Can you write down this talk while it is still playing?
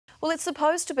Well, it's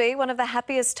supposed to be one of the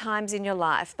happiest times in your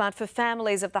life, but for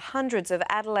families of the hundreds of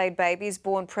Adelaide babies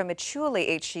born prematurely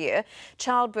each year,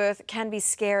 childbirth can be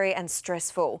scary and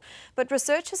stressful. But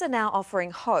researchers are now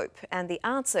offering hope, and the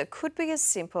answer could be as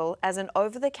simple as an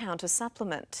over-the-counter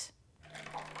supplement.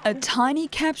 A tiny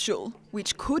capsule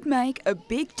which could make a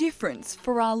big difference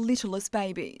for our littlest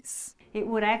babies. It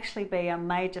would actually be a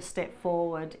major step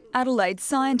forward. Adelaide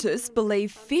scientists believe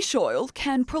fish oil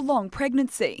can prolong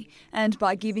pregnancy, and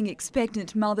by giving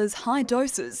expectant mothers high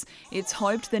doses, it's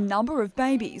hoped the number of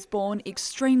babies born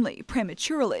extremely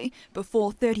prematurely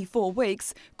before 34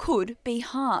 weeks could be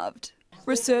halved.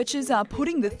 Researchers are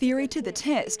putting the theory to the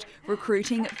test,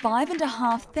 recruiting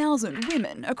 5,500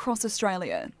 women across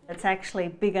Australia. It's actually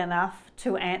big enough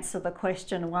to answer the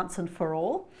question once and for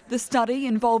all. The study,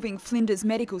 involving Flinders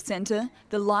Medical Centre,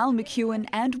 the Lyle McEwen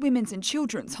and Women's and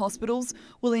Children's Hospitals,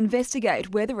 will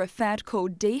investigate whether a fat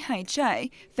called DHA,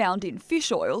 found in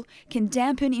fish oil, can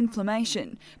dampen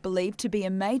inflammation, believed to be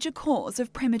a major cause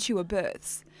of premature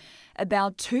births.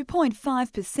 About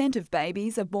 2.5% of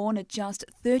babies are born at just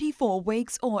 34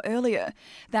 weeks or earlier.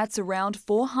 That's around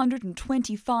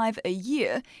 425 a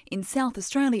year in South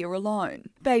Australia alone.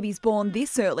 Babies born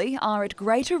this early are at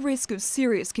greater risk of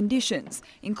serious conditions,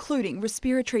 including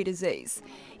respiratory disease.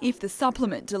 If the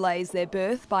supplement delays their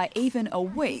birth by even a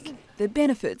week, the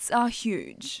benefits are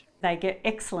huge. They get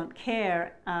excellent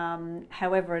care,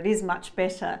 however it is much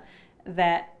better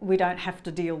that we don't have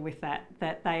to deal with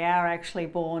that they are actually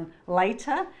born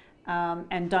later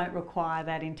and don't require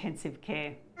that intensive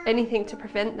care. Anything to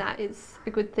prevent that is a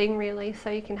good thing really,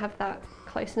 so you can have that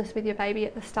closeness with your baby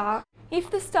at the start. If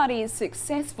the study is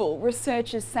successful,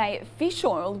 researchers say fish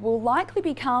oil will likely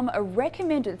become a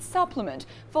recommended supplement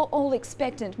for all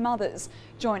expectant mothers,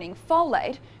 joining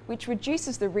folate, which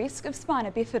reduces the risk of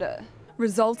spina bifida.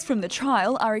 Results from the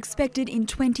trial are expected in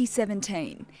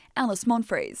 2017. Alice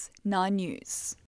Monfries, 9 News.